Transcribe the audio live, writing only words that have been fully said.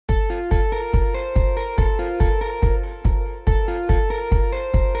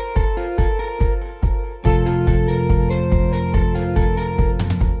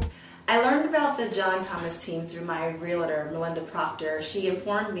the proctor, she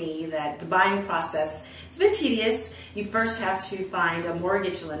informed me that the buying process is a bit tedious. You first have to find a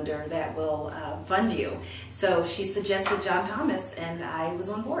mortgage lender that will fund you. So she suggested John Thomas, and I was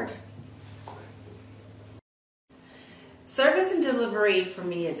on board. Service and delivery for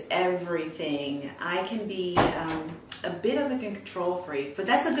me is everything. I can be a bit of a control freak, but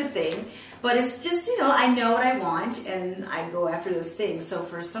that's a good thing. But it's just, you know, I know what I want and I go after those things. So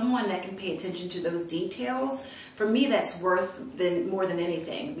for someone that can pay attention to those details, for me that's worth more than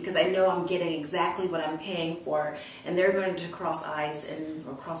anything, because I know I'm getting exactly what I'm paying for, and they're going to cross I's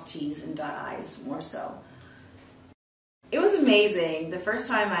or cross T's and dot I's more so. It was amazing. The first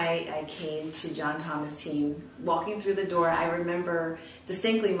time I came to JohnThomasTeam, walking through the door, I remember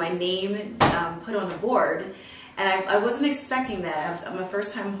distinctly my name put on the board, and I wasn't expecting that. I'm a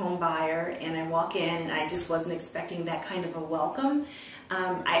first-time home buyer, and I walk in, and I just wasn't expecting that kind of a welcome.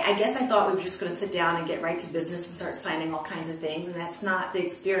 I guess I thought we were just going to sit down and get right to business and start signing all kinds of things, and that's not the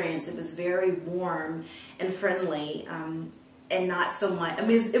experience. It was very warm and friendly. And not so much, I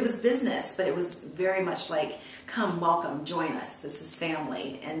mean, it was business, but it was very much like, come, welcome, join us. This is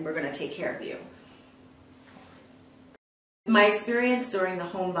family, and we're going to take care of you. My experience during the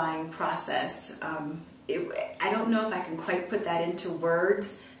home buying process, I don't know if I can quite put that into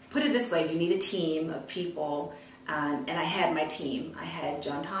words. Put it this way, you need a team of people, and I had my team. I had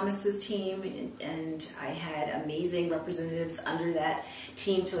John Thomas's team, and I had amazing representatives under that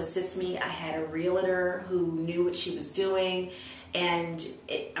team to assist me. I had a realtor who knew what she was doing, and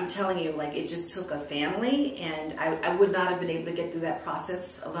I'm telling you, like, it just took a family, and I would not have been able to get through that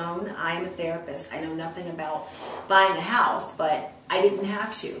process alone. I am a therapist. I know nothing about buying a house, but I didn't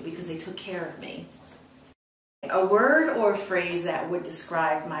have to because they took care of me. A word or phrase that would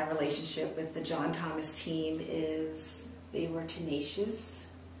describe my relationship with the John Thomas team is they were tenacious.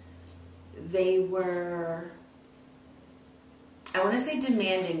 They were, I want to say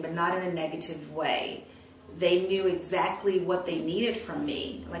demanding, but not in a negative way. They knew exactly what they needed from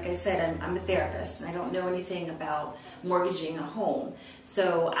me. Like I said, I'm a therapist, and I don't know anything about mortgaging a home.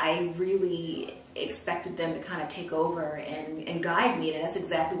 So I really expected them to kind of take over and guide me, and that's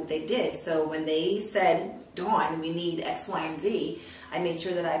exactly what they did. So when they said, Dawn, we need X, Y, and Z, I made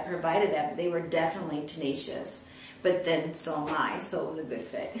sure that I provided that. But they were definitely tenacious. But then so am I, so it was a good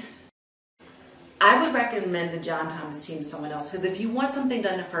fit. I would recommend the John Thomas team to someone else, because if you want something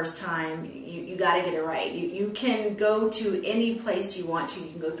done the first time, you got to get it right. You can go to any place you want to.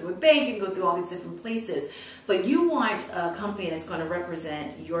 You can go through a bank, you can go through all these different places, but you want a company that's going to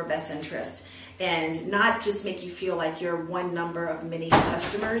represent your best interest and not just make you feel like you're one number of many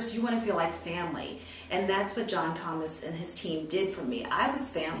customers. You want to feel like family, and that's what John Thomas and his team did for me. I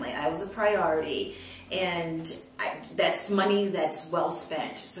was family. I was a priority. And that's money that's well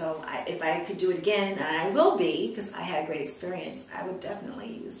spent. So if I could do it again, and I will be, because I had a great experience, I would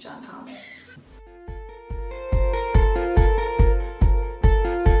definitely use John Thomas.